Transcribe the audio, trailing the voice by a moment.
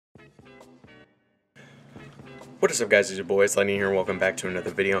What is up, guys? It's your boy Lightning here, and welcome back to another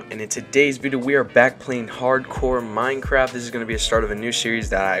video. And in today's video we are back playing hardcore Minecraft. This is going to be a start of a new series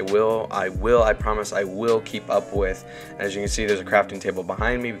that I promise I will keep up with. As you can see, there's a crafting table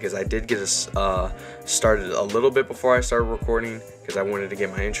behind me because I did get us started a little bit before I started recording because I wanted to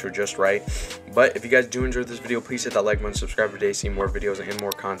get my intro just right. But if you guys do enjoy this video, please hit that like button, subscribe today to see more videos and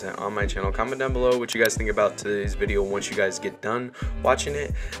more content on my channel. Comment down below what you guys think about today's video once you guys get done watching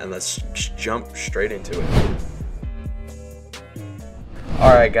it, and let's jump straight into it.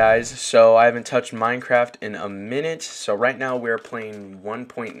 Alright guys, so I haven't touched Minecraft in a minute, so right now we're playing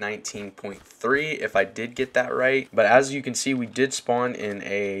 1.19.3 if I did get that right. But as you can see, we did spawn in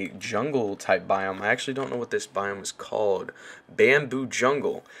a jungle type biome. I actually don't know what this biome is called. Bamboo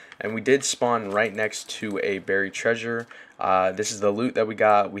jungle. And we did spawn right next to a buried treasure. This is the loot that we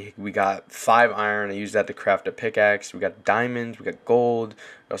got. We got 5 iron. I used that to craft a pickaxe. We got diamonds, we got gold,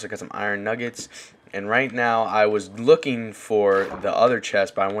 we also got some iron nuggets. And right now I was looking for the other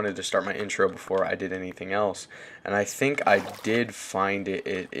chest, but I wanted to start my intro before I did anything else. And I think I did find it.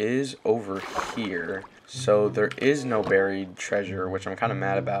 It is over here. So there is no buried treasure, which I'm kind of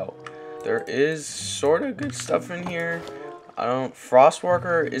mad about. There is sort of good stuff in here.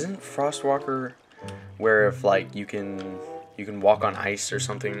 Frostwalker, isn't Frostwalker where if like you can walk on ice or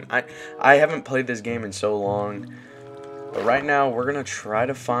something? I haven't played this game in so long. But right now, we're going to try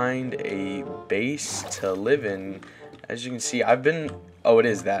to find a base to live in. As you can see, oh, it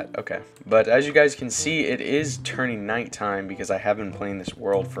is that. Okay. But as you guys can see, it is turning nighttime because I have been playing this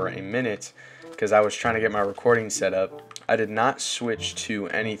world for a minute because I was trying to get my recording set up. I did not switch to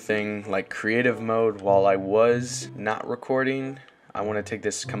anything like creative mode while I was not recording. I want to take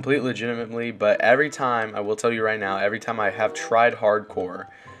this completely legitimately, but every time, I will tell you right now, every time I have tried hardcore,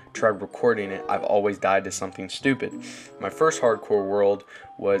 tried recording it, I've always died to something stupid. My first hardcore world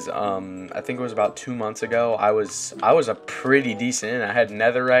was I think it was about 2 months ago. I was a pretty decent. I had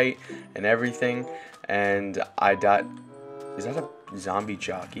netherite and everything, and I died. Is that a zombie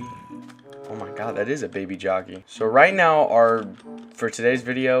jockey? Oh my god, that is a baby jockey. So right now, for today's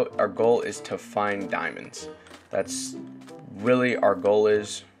video, our goal is to find diamonds. That's really our goal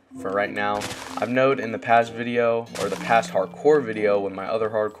is for right now. I've noted in the past video, or the past hardcore video with my other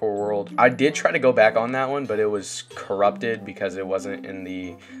hardcore world, I did try to go back on that one, but it was corrupted because it wasn't in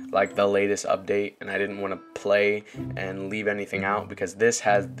the latest update, and I didn't want to play and leave anything out because this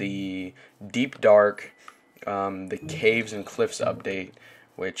has the deep dark, the caves and cliffs update,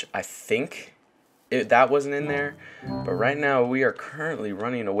 which I think that wasn't in there. But right now we are currently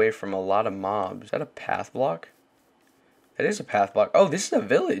running away from a lot of mobs. Is that a path block? It is a path block. Oh, this is a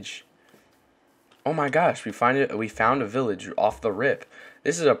village. Oh my gosh, we found a village off the rip.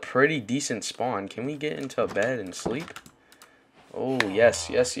 This is a pretty decent spawn. Can we get into a bed and sleep? Oh, yes,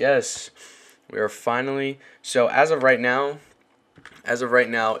 yes, yes. We are finally. So as of right now,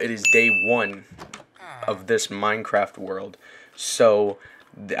 it is day 1 of this Minecraft world. So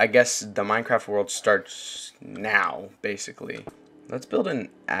I guess the Minecraft world starts now, basically. Let's build an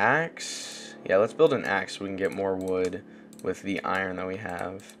axe. Yeah, let's build an axe so we can get more wood with the iron that we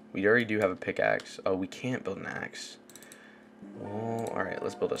have. We already do have a pickaxe. Oh, we can't build an axe. Oh, alright,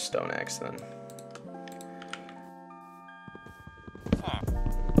 let's build a stone axe then.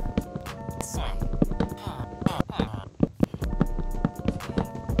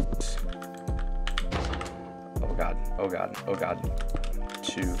 Oh god, oh god, oh god.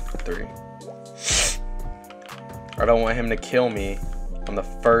 2, 3. I don't want him to kill me on the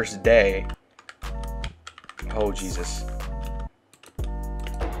first day. Oh, Jesus.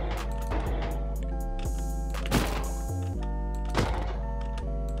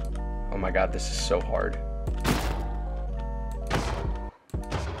 Oh my god, this is so hard.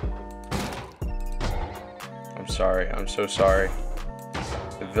 I'm sorry. I'm so sorry.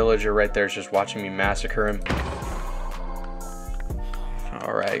 The villager right there is just watching me massacre him.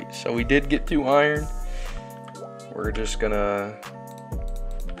 Alright, so we did get 2 iron. We're just gonna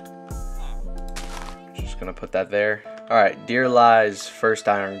put that there. Alright, dear lies, first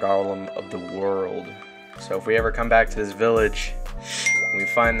iron golem of the world. So if we ever come back to this village, we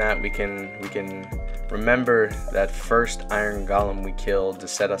find that we can remember that first iron golem we killed to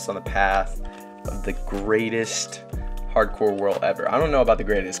set us on the path of the greatest hardcore world ever. I don't know about the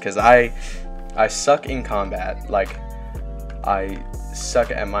greatest because I suck in combat. Like, I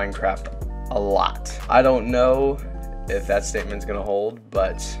suck at Minecraft a lot. I don't know if that statement's gonna hold,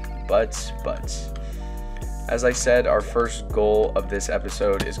 but as I said, our first goal of this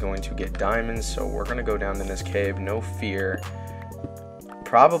episode is going to get diamonds, so we're gonna go down in this cave, no fear.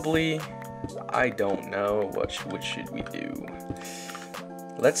 Probably, I don't know, what should we do?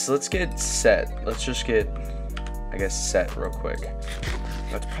 Let's get set. Let's just get I guess, set real quick.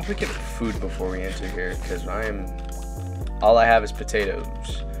 Let's probably get food before we enter here, because all I have is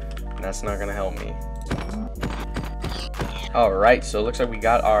potatoes, and that's not gonna help me. Alright, so it looks like we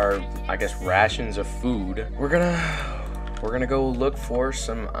got our, I guess, rations of food. We're gonna go look for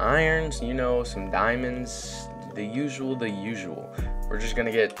some irons, you know, some diamonds, the usual. We're just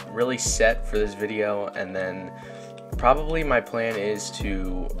gonna get really set for this video, and then probably my plan is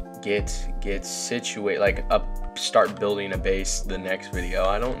to get situated, like start building a base the next video.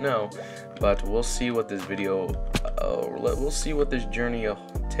 I don't know, but we'll see what this video we'll see what this journey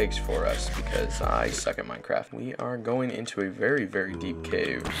takes for us, because I suck at Minecraft. We are going into a very, very deep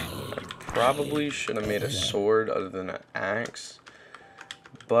cave. I probably should have made a sword other than an axe,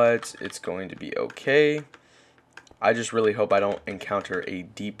 but it's going to be okay. I just really hope I don't encounter a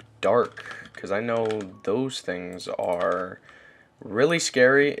deep dark, because I know those things are really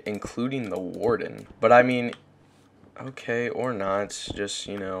scary, including the warden. But I mean, okay, or not, just,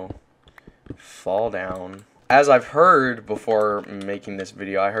 you know, fall down. As I've heard before making this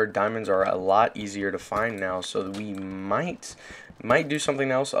video, I heard diamonds are a lot easier to find now, so we might do something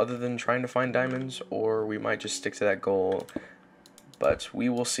else other than trying to find diamonds, or we might just stick to that goal. But we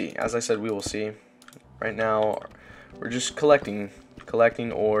will see. As I said, we will see. Right now, we're just collecting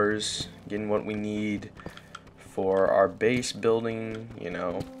ores, getting what we need for our base building, you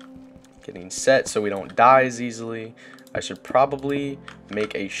know, getting set so we don't die as easily. I should probably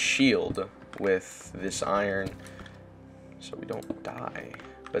make a shield with this iron so we don't die.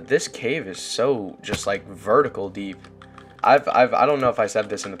 But this cave is so just like vertical deep. I don't know if I said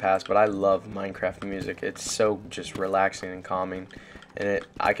this in the past, but I love Minecraft music. It's so just relaxing and calming, and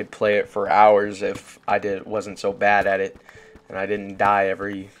I could play it for hours if wasn't so bad at it and I didn't die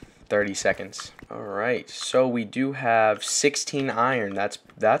every 30 seconds. Alright, so we do have 16 iron.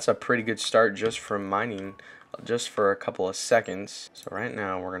 That's a pretty good start just from mining just for a couple of seconds. So right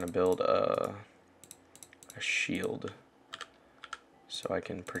now we're gonna build a shield so I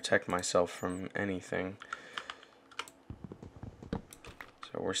can protect myself from anything.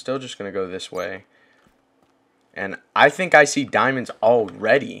 So we're still just gonna go this way, and I think I see diamonds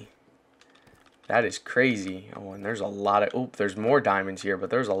already. That is crazy. Oh, and there's a lot of, oh, there's more diamonds here, but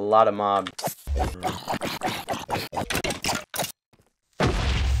there's a lot of mobs.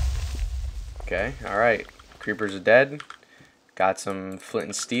 Okay, alright. Creepers are dead. Got some flint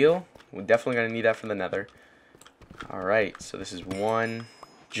and steel. We're definitely going to need that for the nether. Alright, so this is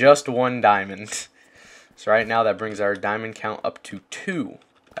just one diamond. So right now that brings our diamond count up to 2.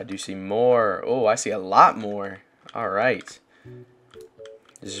 I do see more. Oh, I see a lot more. Alright.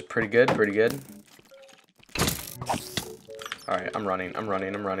 This is pretty good, pretty good. Alright, I'm running away.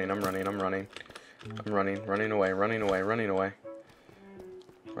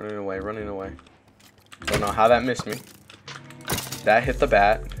 Don't know how that missed me. That hit the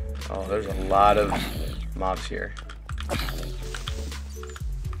bat. Oh, there's a lot of mobs here.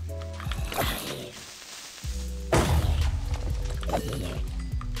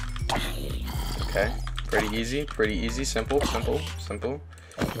 Okay, pretty easy, simple.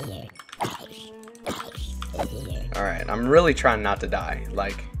 Alright, I'm really trying not to die.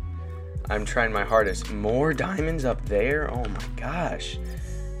 Like, I'm trying my hardest. More diamonds up there? Oh my gosh.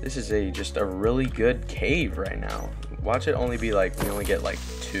 This is just a really good cave right now. Watch it only be like, we only get like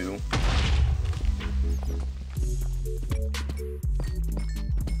 2.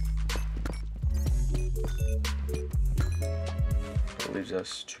 That leaves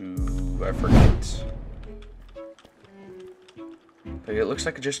us to, I forget. Like, it looks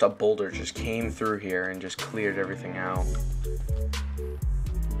like just a boulder just came through here and just cleared everything out.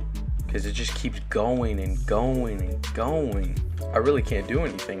 Because it just keeps going and going and going. I really can't do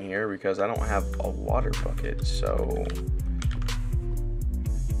anything here because I don't have a water bucket, so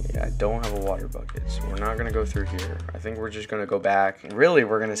yeah, I don't have a water bucket, so we're not gonna go through here. I think we're just gonna go back. Really,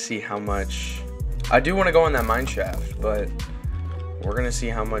 we're gonna see how much. I do want to go in that mine shaft, but we're gonna see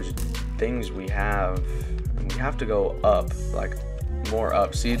how much things we have, and we have to go up, like more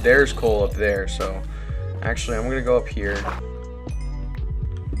up. See, there's coal up there, so actually I'm gonna go up here.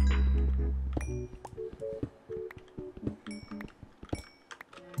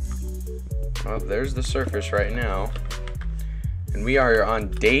 Well, there's the surface right now. And we are on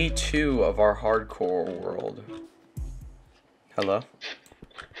day 2 of our hardcore world. Hello?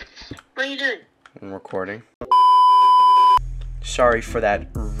 What are you doing? I'm recording. Sorry for that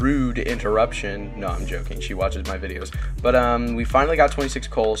rude interruption. No, I'm joking. She watches my videos. But we finally got 26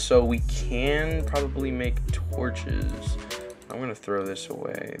 coal, so we can probably make torches. I'm gonna throw this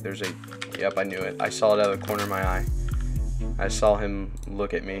away. There's a, yep, I knew it. I saw it out of the corner of my eye. I saw him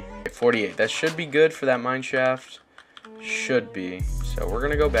look at me. 48. That should be good for that mine shaft. Should be. So we're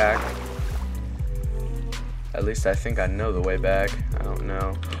gonna go back. At least I think I know the way back. I don't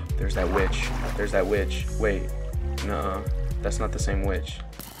know. There's that witch. There's that witch. Wait. Nuh-uh. That's not the same witch.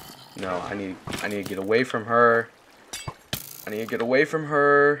 No, I need to get away from her. I need to get away from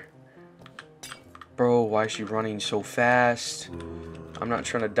her. Bro, why is she running so fast? I'm not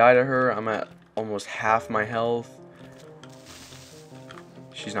trying to die to her. I'm at almost half my health.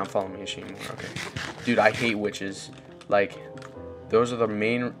 She's not following me, is she anymore? Okay. Dude, I hate witches. Like, those are the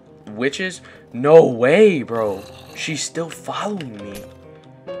main witches? No way, bro. She's still following me.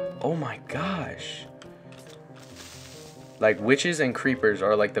 Oh my gosh. Like, witches and creepers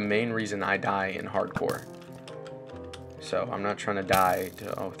are like the main reason I die in hardcore. So I'm not trying to die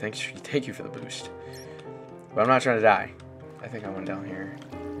to, oh, thank you for the boost. But I'm not trying to die. I think I went down here.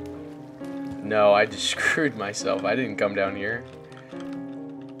 No, I just screwed myself. I didn't come down here.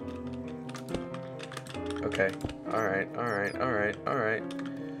 Okay. Alright, alright, alright, alright.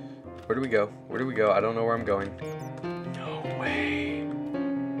 Where do we go? Where do we go? I don't know where I'm going. No way.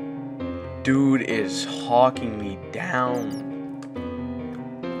 Dude is hawking me down.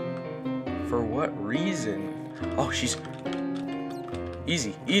 For what reason? Oh, she's...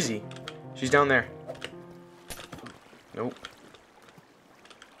 Easy, easy. She's down there. Nope.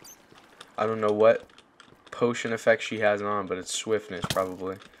 I don't know what potion effect she has on, but it's swiftness,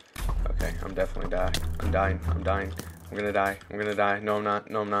 probably. Okay, I'm definitely dying. I'm dying. I'm dying. I'm gonna die. I'm gonna die. No, I'm not.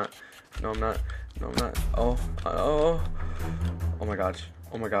 No, I'm not. No, I'm not. No, I'm not. Oh. Oh. Oh my gosh.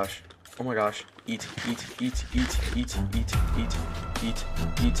 Oh my gosh. Oh my gosh. Eat. Eat. Eat. Eat. Eat. Eat. Eat. Eat.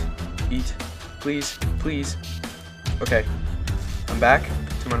 Eat. Eat. Please. Please. Okay. I'm back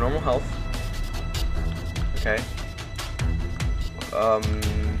to my normal health. Okay.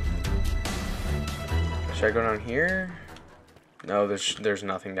 Should I go down here? No, there's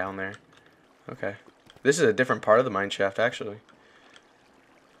nothing down there. Okay. This is a different part of the mine shaft, actually.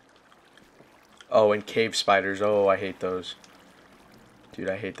 Oh, and cave spiders. Oh, I hate those. Dude,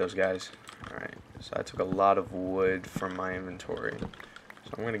 I hate those guys. Alright, so I took a lot of wood from my inventory.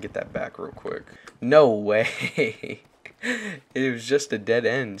 So I'm going to get that back real quick. No way! It was just a dead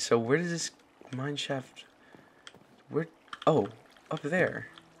end. So where does this mine shaft... Where... Oh, up there.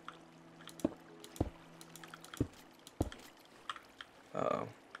 Uh-oh.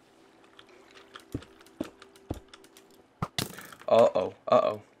 Uh-oh.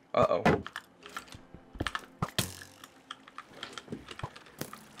 Uh-oh. Uh-oh.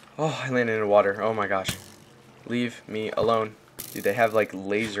 Oh, I landed in the water. Oh my gosh. Leave me alone. Dude, they have like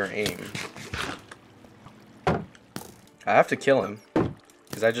laser aim. I have to kill him.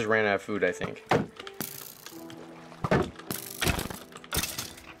 Because I just ran out of food, I think.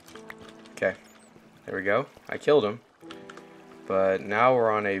 Okay. There we go. I killed him. But now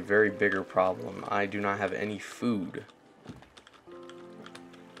we're on a very bigger problem. I do not have any food.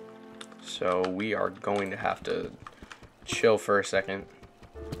 So we are going to have to chill for a second.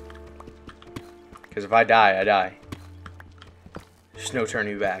 Because if I die, I die. There's no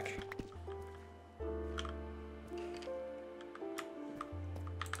turning back.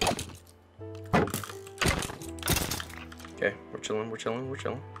 Okay, we're chilling, we're chilling, we're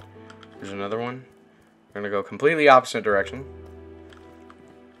chilling. There's another one. We're going to go completely opposite direction.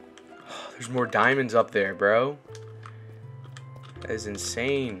 There's more diamonds up there, bro. That is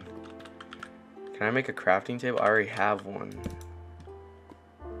insane. Can I make a crafting table? I already have one.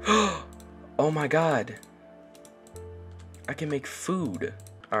 Oh my god. I can make food.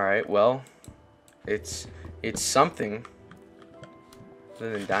 Alright, well. It's something.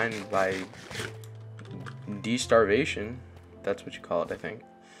 Other than dying by de-starvation. That's what you call it, I think.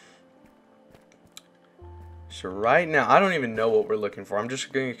 So right now, I don't even know what we're looking for. I'm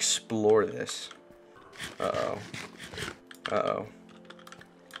just going to explore this. Uh-oh. Uh-oh.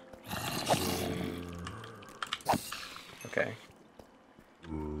 Okay.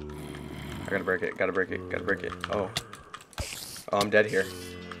 I gotta break it, gotta break it, gotta break it. Oh. Oh, I'm dead here.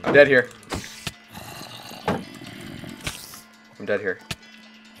 I'm dead here. I'm dead here.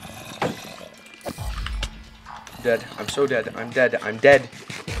 I'm dead. I'm so dead. I'm dead. I'm dead.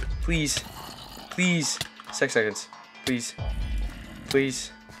 Please. Please. 6 seconds. Please.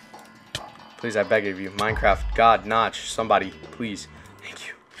 Please. Please, I beg of you. Minecraft, God, Notch, somebody, please. Thank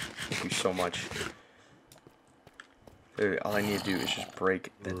you. Thank you so much. All I need to do is just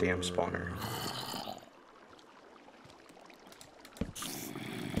break the damn spawner.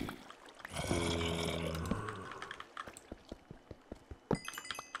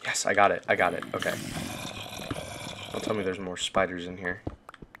 Yes, I got it. I got it. Okay. Don't tell me there's more spiders in here.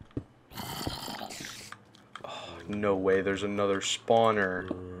 Oh, No way, there's another spawner.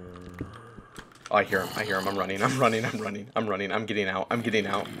 Oh, I hear him. I'm running. I'm getting out.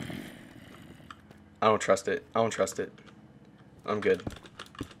 I don't trust it. I'm good.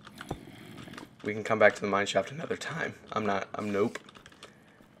 We can come back to the mine shaft another time. Nope.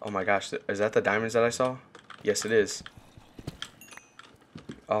 Oh my gosh, is that the diamonds that I saw? Yes, it is.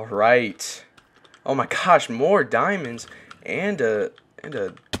 All right. Oh my gosh, more diamonds and a.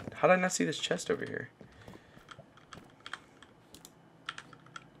 How did I not see this chest over here?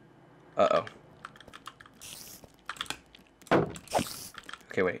 Uh-oh.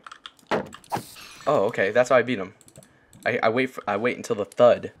 Okay, wait. Oh, okay, that's how I beat him. I wait until the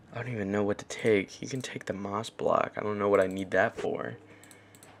thud. I don't even know what to take. You can take the moss block. I don't know what I need that for.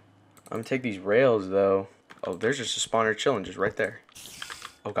 I'm gonna take these rails though. Oh, there's just a spawner chilling just right there.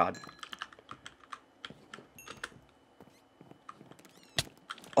 Oh god.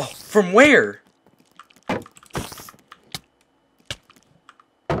 Oh, from where?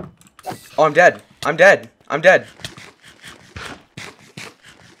 Oh, I'm dead. I'm dead. I'm dead.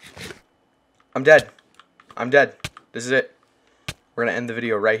 I'm dead. I'm dead. This is it. We're gonna end the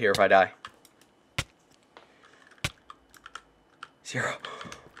video right here if I die. 0.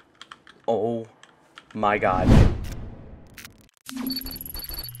 Oh my god.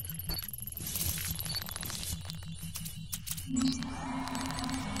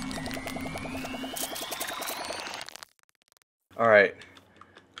 Alright.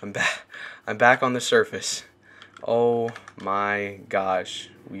 I'm back on the surface. Oh my gosh.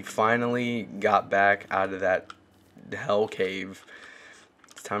 We finally got back out of that hell cave.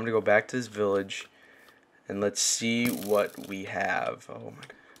 It's time to go back to this village and let's see what we have. Oh my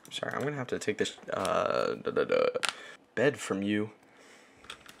god. Sorry, I'm gonna have to take this bed from you.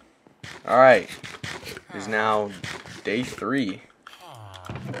 Alright. It is now day 3.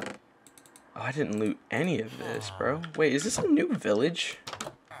 Oh, I didn't loot any of this, bro. Wait, is this a new village?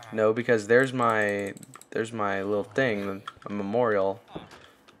 No, because there's my little thing, a memorial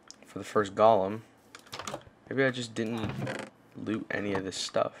for the first golem. Maybe I just didn't loot any of this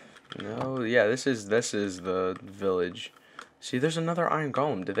stuff. No, yeah, this is the village. See, there's another iron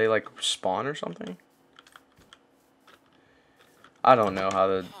golem. Did they like spawn or something? I don't know how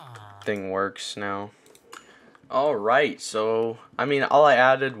the thing works now. Alright, so I mean all I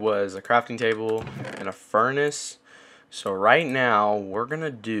added was a crafting table and a furnace. So right now we're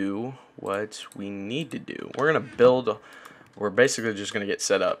gonna do what we need to do. We're basically just gonna get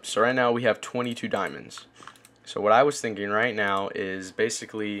set up. So right now we have 22 diamonds. So what I was thinking right now is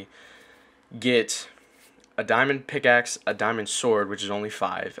basically get a diamond pickaxe, a diamond sword, which is only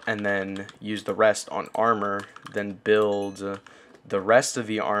 5, and then use the rest on armor, then build the rest of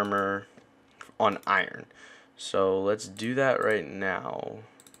the armor on iron. So let's do that right now.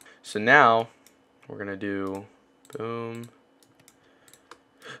 So now we're gonna do boom,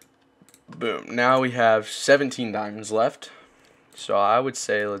 boom. Now we have 17 diamonds left. So I would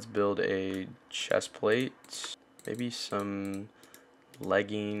say let's build a chest plate, maybe some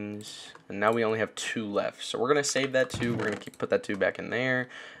leggings, and now we only have 2 left. So we're gonna save that 2. We're gonna put that 2 back in there,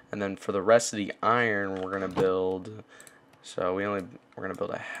 and then for the rest of the iron, we're gonna build. So we're gonna build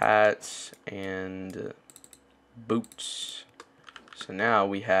a hat and boots. So now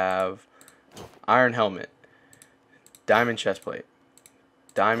we have iron helmet, diamond chest plate,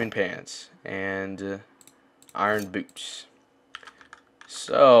 diamond pants, and iron boots.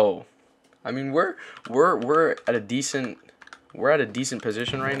 So I mean we're at a decent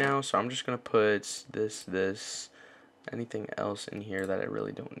position right now. So I'm just gonna put this, anything else in here that I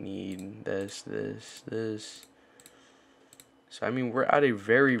really don't need. This. So I mean we're at a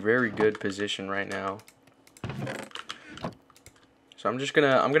very good position right now. So I'm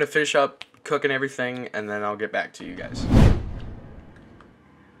gonna finish up cooking everything and then I'll get back to you guys.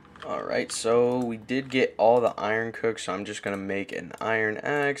 Alright, so we did get all the iron cooked, so I'm just gonna make an iron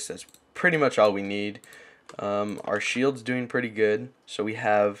axe. That's pretty much all we need. Our shield's doing pretty good, so we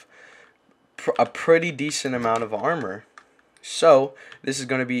have a pretty decent amount of armor. So this is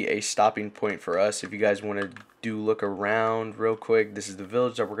going to be a stopping point for us. If you guys want to look around real quick, this is the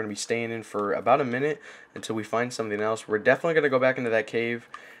village that we're going to be staying in for about a minute until we find something else. We're definitely going to go back into that cave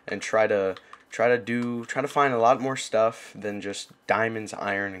and try to find a lot more stuff than just diamonds,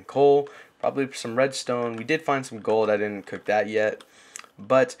 iron, and coal. Probably some redstone. We did find some gold. I didn't cook that yet.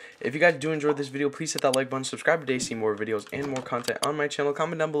 But if you guys do enjoy this video, please hit that like button, subscribe today to see more videos and more content on my channel.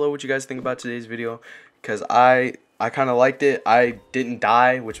 Comment down below what you guys think about today's video, because I kind of liked it. I didn't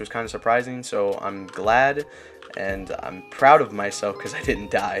die, which was kind of surprising, so I'm glad and I'm proud of myself because I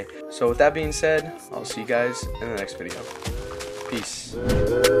didn't die. So with that being said, I'll see you guys in the next video. Peace.